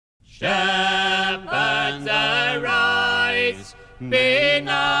Shepherds arise, be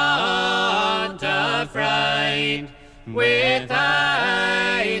not afraid, with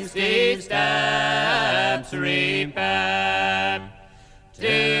hasty steps repair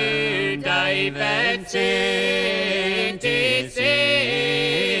to David's city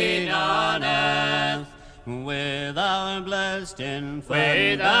seen on earth, with our blessed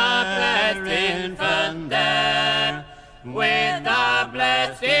infant there, with our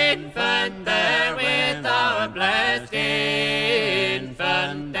blessed infant there, with our blessed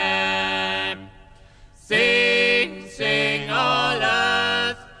infant there. Sing, sing all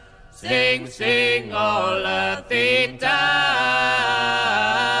earth, sing, sing all earth, eternal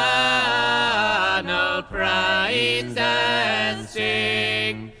praise and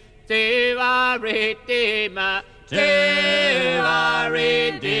sing to our Redeemer, to our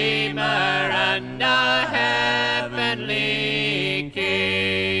Redeemer and our heavenly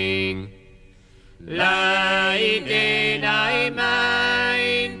King. Laid in a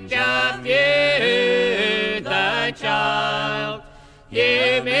manger, view the child,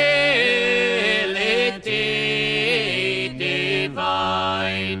 humility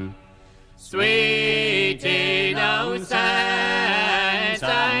divine, sweet innocence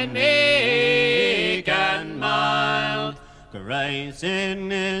and meek and mild, grace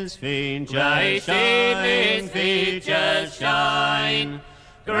in his features shine,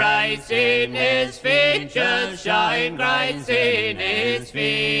 grace in his features shine, grace in his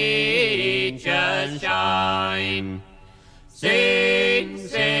features shine. Sing,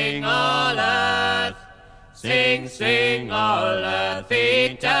 sing all earth, sing, sing all earth,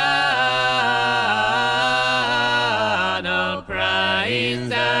 eternal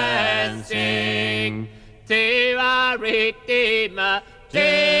praise and sing to our Redeemer,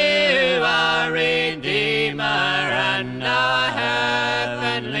 to our Redeemer and our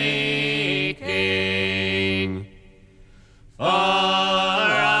heavenly King. For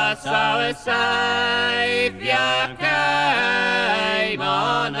us our Saviour came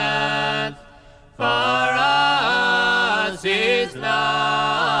on earth, for us his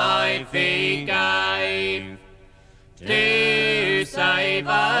life he gave, to save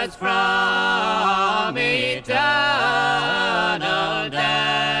us from eternal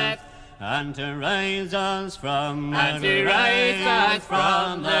death, and to raise us from the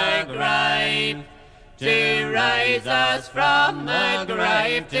grave, to raise us from the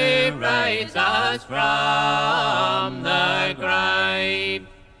grave, to raise us from the grave.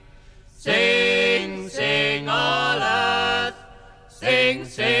 Sing, sing all earth, sing,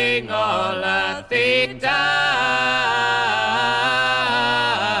 sing all earth, eternal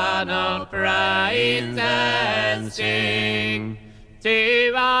praise and sing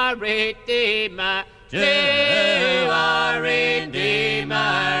to our Redeemer, to our Redeemer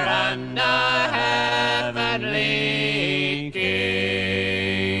and our heavenly King.